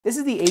This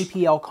is the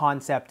APL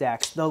Concept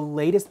X, the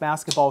latest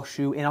basketball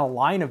shoe in a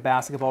line of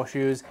basketball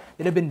shoes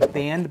that have been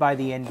banned by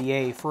the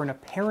NBA for an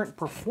apparent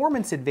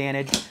performance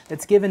advantage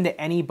that's given to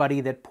anybody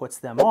that puts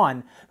them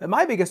on. But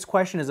my biggest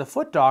question as a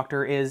foot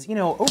doctor is,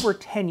 over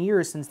 10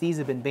 years since these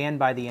have been banned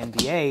by the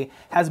NBA,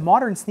 has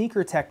modern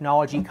sneaker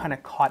technology kind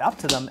of caught up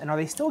to them, and are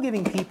they still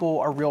giving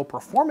people a real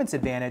performance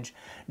advantage?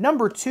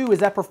 Number two, is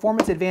that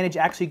performance advantage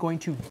actually going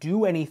to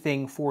do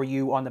anything for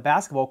you on the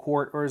basketball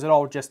court, or is it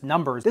all just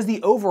numbers? Does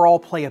the overall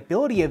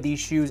playability of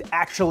these shoes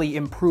actually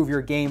improve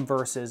your game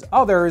versus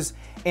others,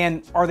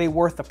 and are they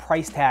worth the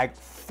price tag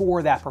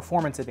for that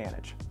performance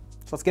advantage?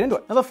 So let's get into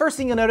it. Now, the first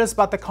thing you'll notice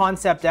about the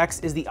Concept X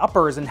is the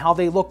uppers and how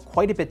they look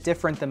quite a bit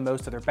different than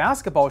most other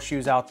basketball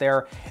shoes out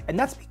there, and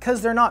that's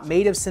because they're not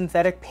made of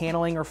synthetic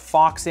paneling or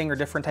foxing or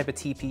different type of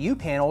TPU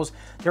panels.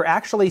 They're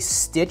actually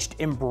stitched,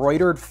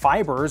 embroidered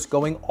fibers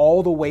going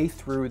all the way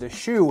through the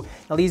shoe.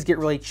 Now, these get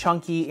really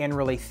chunky and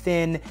really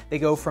thin. They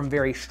go from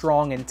very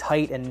strong and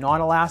tight and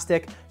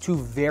non-elastic to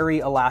very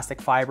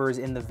elastic fibers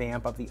in the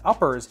vamp of the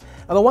uppers.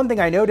 Now, the one thing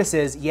I notice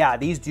is, yeah,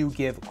 these do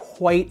give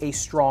quite a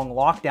strong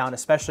lockdown,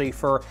 especially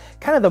for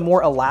kind of the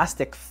more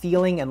elastic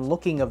feeling and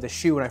looking of the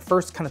shoe. When I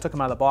first kind of took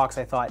them out of the box,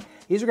 I thought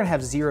these are going to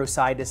have zero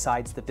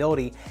side-to-side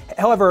stability.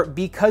 However,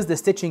 because the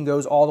stitching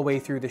goes all the way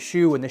through the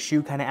shoe and the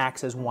shoe kind of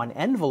acts as one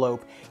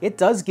envelope, it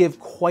does give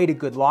quite a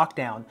good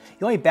lockdown.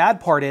 The only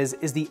bad part is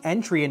the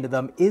entry into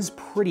them is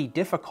pretty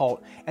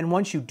difficult, and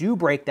once you do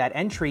break that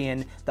entry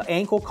in, the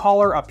ankle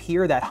collar up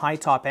here, that high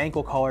top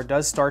ankle collar,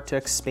 does start to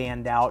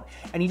expand out,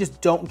 and you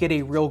just don't get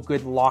a real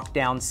good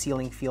lockdown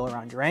sealing feel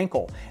around your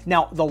ankle.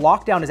 Now, the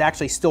lockdown is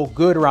actually still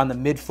good around the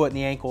midfoot and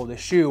the ankle of the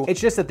shoe. It's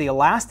just that the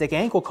elastic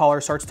ankle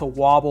collar starts to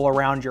wobble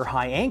around your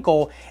high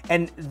ankle,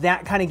 and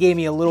that kind of gave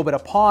me a little bit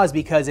of pause,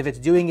 because if it's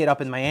doing it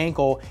up in my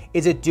ankle,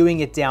 is it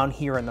doing it down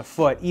here in the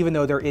foot, even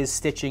though there is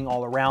stitching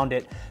all around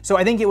it? So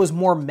I think it was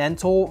more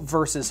mental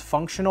versus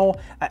functional.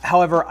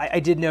 However, I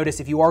did notice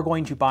if you are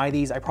going to buy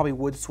these, I probably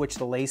would switch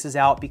the laces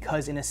out,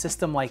 because in a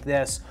system like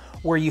this,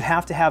 where you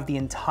have to have the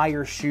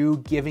entire shoe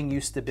giving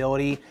you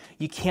stability,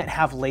 you can't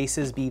have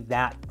laces be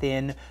that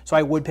thin. So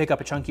I would pick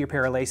up a chunkier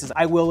pair of laces.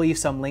 I will leave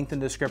some link in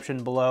the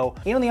description below.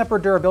 And on the upper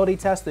durability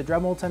test, the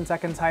Dremel 10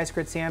 seconds highest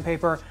grit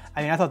sandpaper,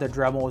 I mean, I thought the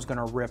Dremel was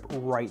gonna rip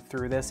right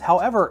through this.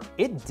 However,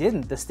 it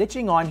didn't. The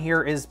stitching on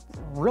here is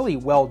really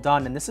well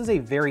done, and this is a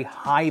very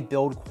high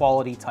build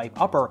quality type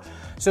upper.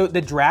 So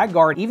the drag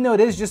guard, even though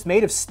it is just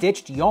made of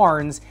stitched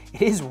yarns,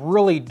 it is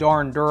really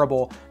darn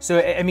durable. So,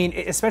 I mean,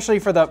 especially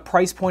for the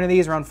price point of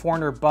these, around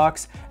 400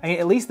 bucks, I mean,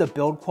 at least the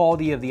build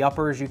quality of the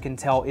uppers, you can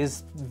tell,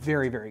 is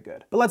very, very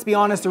good. But let's be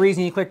honest, the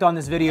reason you clicked on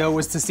this video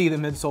was to see the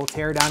midsole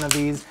teardown of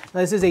these.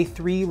 Now, this is a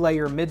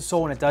 3-layer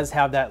midsole, and it does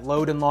have that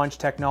load and launch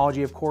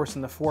technology, of course,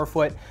 in the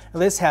forefoot. Now,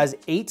 this has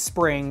 8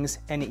 springs,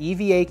 an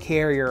EVA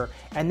carrier,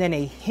 and then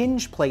a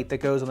hinge plate that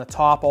goes on the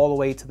top all the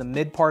way to the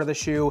mid part of the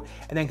shoe,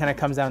 and then kind of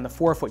comes down in the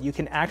forefoot. You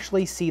can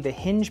actually see the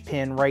hinge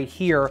pin right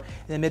here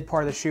in the mid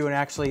part of the shoe, and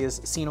actually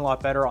is seen a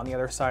lot better on the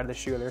other side of the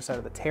shoe, the other side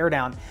of the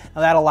teardown.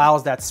 Now, that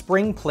allows that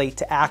spring plate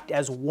to act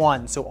as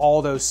one, so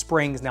all those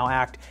springs now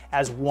act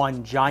as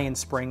one giant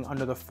spring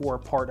under the fore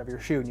part of your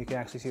shoe, and you can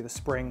actually see the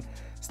spring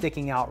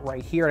sticking out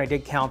right here, and I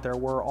did count, there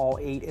were all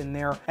 8 in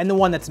there. And the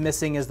one that's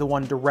missing is the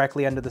one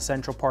directly under the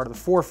central part of the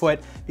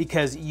forefoot,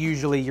 because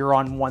usually you're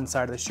on one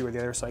side of the shoe or the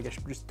other, so I guess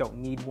you just don't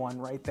need one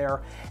right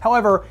there.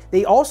 However,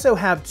 they also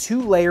have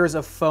 2 layers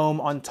of foam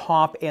on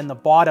top and the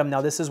bottom. Now,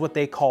 this is what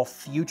they call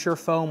future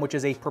foam, which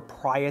is a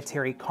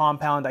proprietary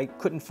compound. I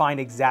couldn't find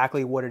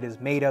exactly what it is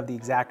made of, the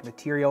exact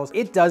materials.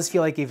 It does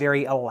feel like a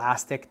very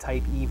elastic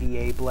type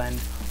EVA blend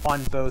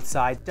on both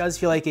sides. It does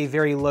feel like a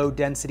very low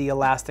density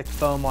elastic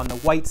foam on the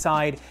white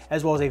side,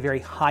 as well as a very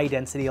high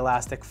density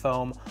elastic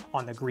foam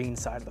on the green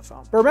side of the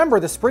foam. But remember,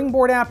 the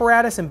springboard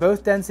apparatus and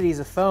both densities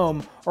of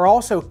foam are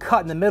also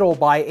cut in the middle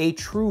by a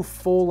true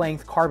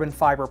full-length carbon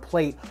fiber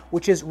plate,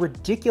 which is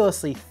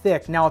ridiculously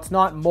thick. Now, it's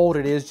not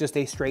molded, it is just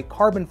a straight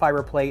carbon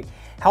fiber plate.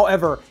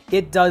 However,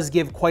 it does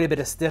give quite a bit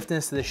of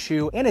stiffness to the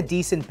shoe and a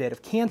decent bit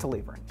of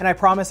cantilevering. And I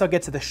promise I'll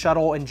get to the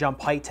shuttle and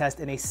jump height test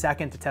in a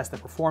second to test the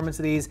performance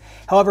of these.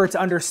 However, to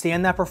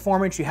understand that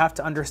performance, you have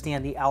to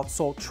understand the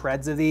outsole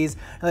treads of these.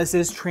 Now, this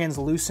is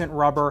translucent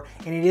rubber,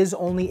 and it is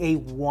only a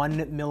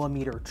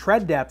 1mm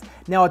tread depth.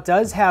 Now, it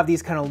does have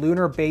these kind of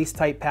lunar base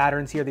type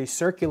patterns here, these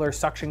circular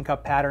suction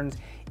cup patterns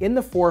in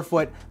the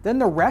forefoot. Then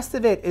the rest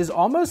of it is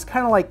almost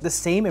kind of like the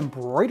same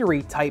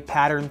embroidery type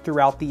pattern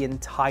throughout the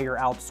entire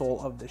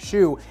outsole of the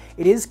shoe.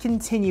 It is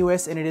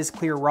continuous and it is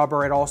clear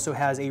rubber. It also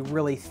has a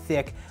really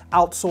thick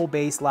outsole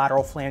base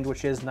lateral flange,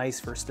 which is nice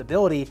for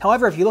stability.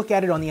 However, if you look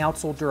at it on the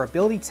outsole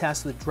durability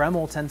test with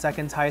Dremel 10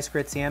 seconds highest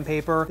grit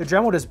sandpaper, the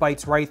Dremel just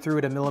bites right through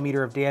at 1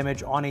 millimeter of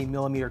damage on a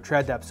 1mm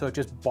tread depth, so it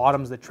just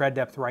bottoms the tread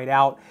depth right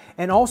out.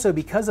 And also,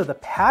 because of the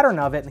pattern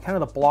of it and kind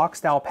of the block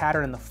style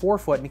pattern in the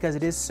forefoot, and because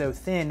it is so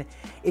thin,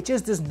 it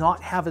just does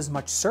not have as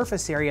much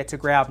surface area to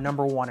grab,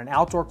 number one, an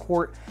outdoor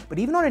court, but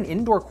even on an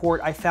indoor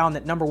court, I found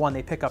that number one,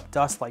 they pick up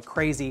dust like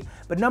crazy,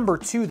 but number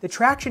two, the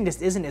traction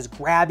just isn't as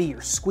grabby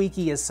or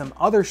squeaky as some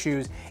other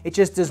shoes. It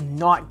just does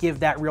not give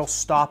that real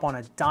stop on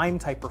a dime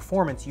type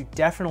performance. You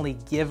definitely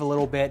give a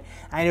little bit.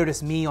 I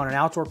noticed me on an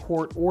outdoor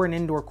court or an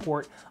indoor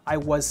court, I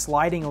was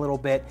sliding a little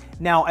bit.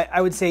 Now,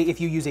 I would say if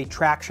you use a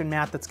traction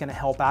mat, that's gonna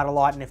help out a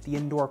lot, and if the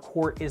indoor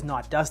court is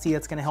not dusty,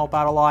 that's gonna help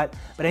out a lot,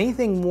 but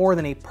anything more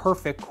than a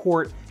perfect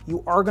court,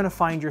 you are gonna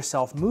find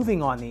yourself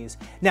moving on these.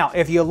 Now,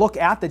 if you look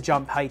at the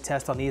jump height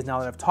test on these, now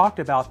that I've talked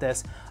about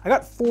this, I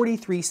got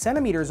 43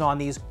 centimeters on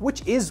these,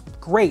 which is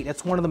great.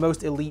 It's one of the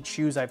most elite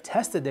shoes I've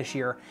tested this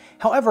year.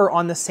 However,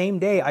 on the same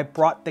day, I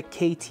brought the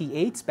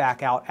KT8s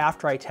back out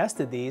after I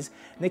tested these,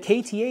 and the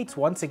KT8s,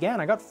 once again,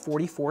 I got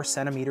 44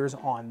 centimeters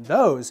on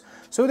those.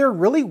 So there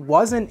really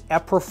wasn't a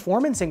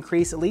performance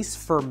increase, at least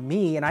for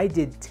me, and I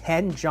did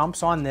 10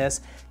 jumps on this,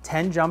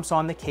 10 jumps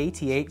on the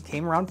KT8,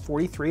 came around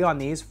 43 on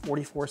these,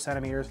 44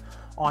 centimeters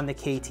on the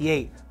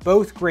KT8.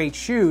 Both great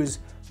shoes,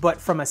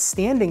 but from a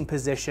standing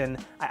position,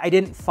 I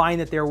didn't find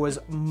that there was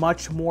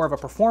much more of a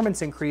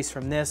performance increase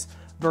from this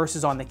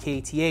versus on the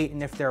KT8,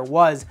 and if there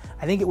was,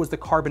 I think it was the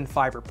carbon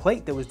fiber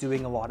plate that was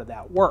doing a lot of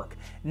that work.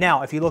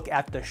 Now, if you look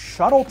at the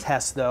Shuttle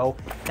test though,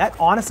 that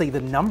honestly,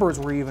 the numbers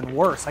were even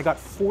worse. I got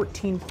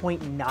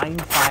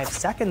 14.95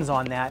 seconds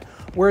on that,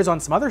 whereas on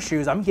some other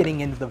shoes, I'm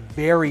getting into the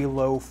very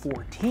low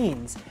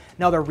 14s.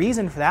 Now, the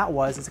reason for that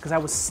is because I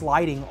was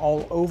sliding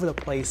all over the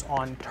place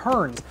on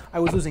turns. I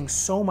was losing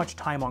so much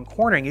time on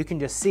cornering. You can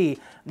just see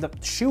the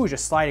shoe was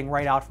just sliding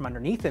right out from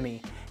underneath of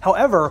me.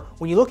 However,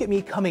 when you look at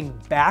me coming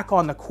back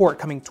on the court,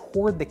 coming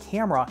toward the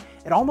camera,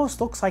 it almost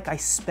looks like I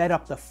sped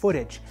up the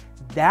footage.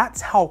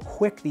 That's how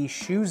quick these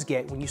shoes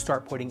get when you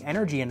start putting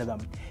energy into them.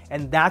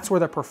 And that's where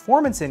the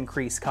performance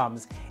increase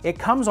comes. It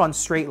comes on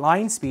straight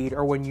line speed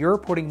or when you're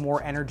putting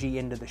more energy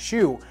into the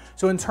shoe.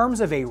 So in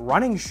terms of a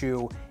running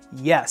shoe,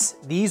 yes,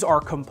 these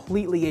are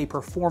completely a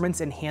performance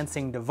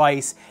enhancing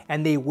device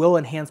and they will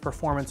enhance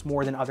performance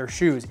more than other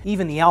shoes.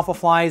 Even the Alpha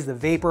Flies, the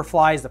Vapor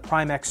Flies, the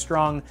Prime X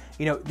Strung,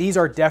 these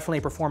are definitely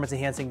a performance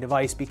enhancing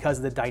device because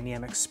of the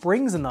dynamic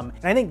springs in them.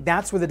 And I think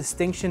that's where the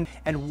distinction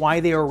and why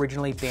they were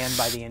originally banned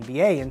by the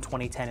NBA in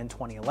 2010 and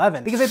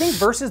 2011. Because I think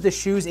versus the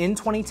shoes in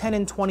 2010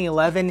 and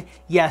 2011,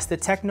 yes, the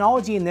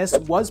technology in this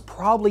was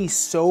probably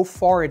so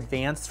far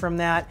advanced from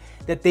that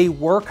they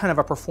were kind of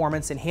a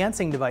performance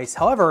enhancing device.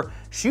 However,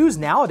 shoes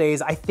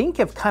nowadays, I think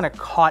have kind of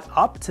caught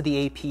up to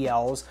the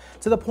APLs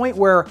to the point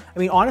where, I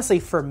mean, honestly,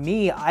 for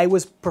me, I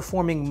was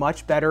performing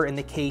much better in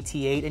the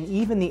KT8 and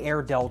even the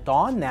Air Del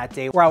Dawn that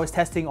day where I was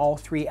testing all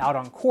three out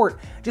on court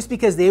just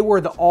because they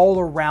were the all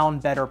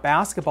around better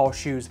basketball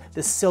shoes.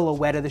 The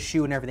silhouette of the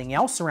shoe and everything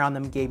else around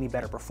them gave me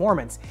better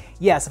performance.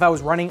 Yes, if I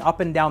was running up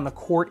and down the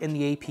court in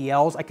the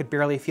APLs, I could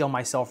barely feel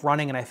myself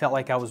running and I felt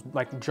like I was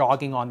like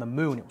jogging on the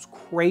moon. It was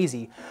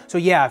crazy. So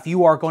yeah, if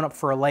you are going up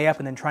for a layup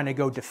and then trying to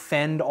go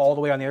defend all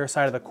the way on the other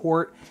side of the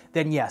court,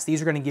 then yes, these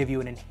are going to give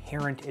you an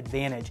inherent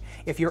advantage.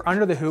 If you're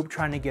under the hoop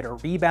trying to get a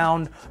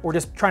rebound or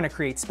just trying to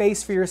create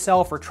space for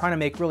yourself or trying to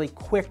make really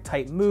quick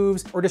type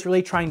moves or just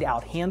really trying to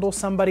outhandle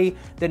somebody,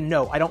 then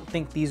no, I don't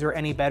think these are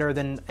any better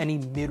than any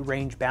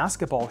mid-range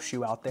basketball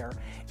shoe out there.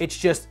 It's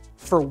just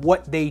for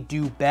what they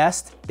do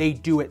best, they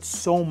do it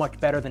so much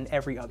better than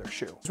every other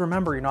shoe. Just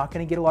remember, you're not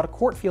going to get a lot of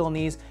court feel in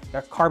these.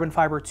 They're carbon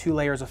fiber, 2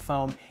 layers of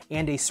foam,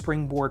 and a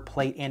springboard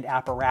plate and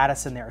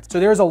apparatus in there. So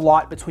there's a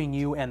lot between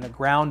you and the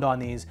ground on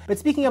these. But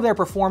speaking of their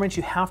performance,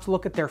 you have to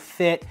look at their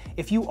fit.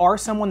 If you are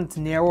someone that's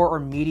narrow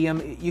or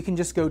medium, you can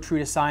just go true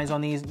to size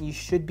on these. You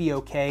should be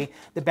okay.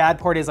 The bad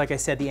part is, like I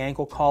said, the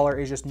ankle collar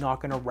is just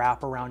not going to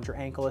wrap around your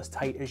ankle as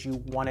tight as you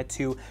want it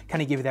to,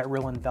 kind of give you that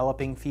real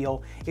enveloping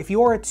feel. If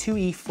you are a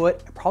 2E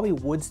foot, I probably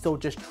would still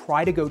just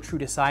try to go true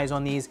to size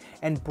on these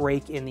and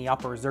break in the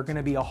uppers. They're going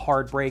to be a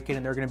hard break in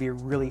and they're going to be a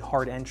really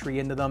hard entry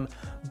into them.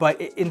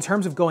 But in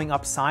terms of going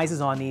up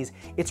sizes on these,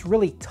 it's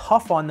really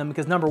tough on them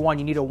because number one,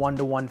 you need a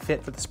 1-to-1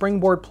 fit for the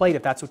springboard plate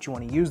if that's what you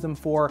want to use them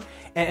for.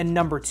 And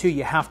number two,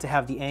 you have to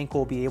have the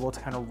ankle be able to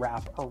kind of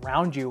wrap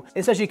around you,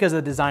 especially because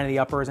of the design of the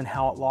uppers and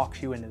how it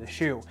locks you into the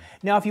shoe.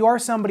 Now, if you are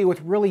somebody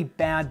with really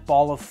bad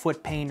ball of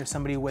foot pain or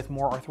somebody with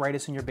more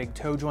arthritis in your big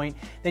toe joint,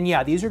 then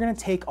yeah, these are going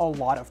to take a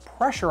lot of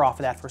pressure off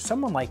of that. For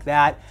someone like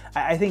that,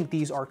 I think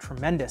these are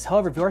tremendous.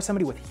 However, if you are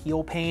somebody with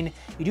heel pain,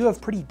 you do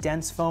have pretty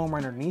dense foam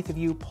right underneath of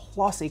you,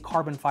 plus a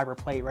carbon fiber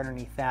plate right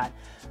underneath that.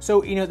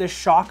 So, the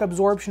shock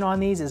absorption on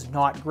these is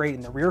not great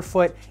in the rear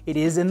foot. It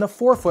is in the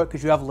forefoot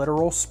because you have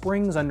literal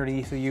springs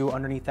underneath of you,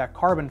 underneath that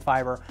carbon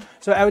fiber.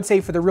 So I would say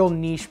for the real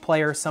niche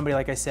player, somebody,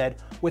 like I said,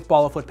 with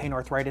ball of foot pain,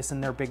 arthritis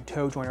in their big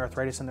toe joint,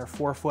 arthritis in their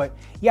forefoot,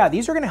 yeah,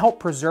 these are going to help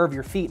preserve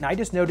your feet. And I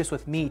just noticed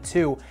with me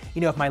too,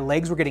 if my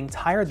legs were getting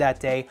tired that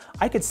day,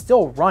 I could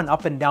still run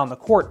up and down the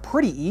court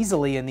pretty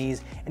easily in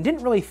these and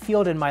didn't really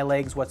feel it in my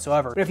legs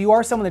whatsoever. But if you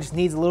are someone that just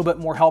needs a little bit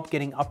more help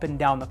getting up and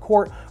down the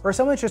court, or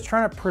someone that's just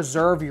trying to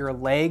preserve your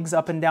legs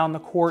up and down the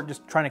court,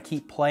 just trying to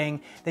keep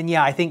playing, then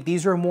yeah, I think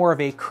these are more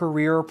of a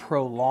career pro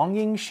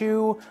prolonging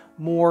shoe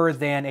more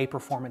than a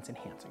performance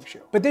enhancing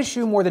shoe. But this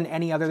shoe, more than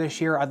any other this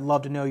year, I'd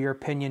love to know your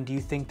opinion. Do you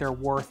think they're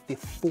worth the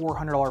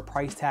 $400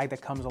 price tag that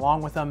comes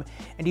along with them?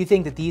 And do you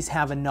think that these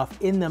have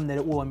enough in them that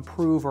it will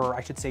improve, or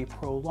I should say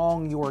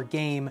prolong your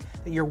game,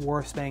 that you're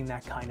worth spending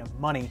that kind of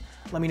money?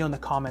 Let me know in the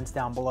comments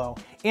down below.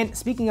 And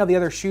speaking of the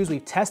other shoes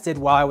we've tested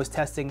while I was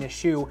testing this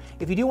shoe,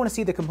 if you do want to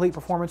see the complete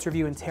performance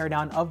review and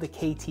teardown of the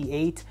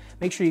KT8,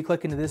 make sure you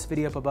click into this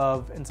video up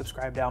above and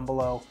subscribe down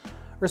below.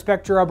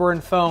 Respect your rubber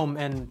and foam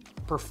and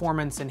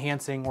performance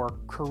enhancing or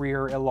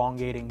career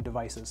elongating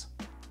devices.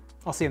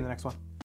 I'll see you in the next one.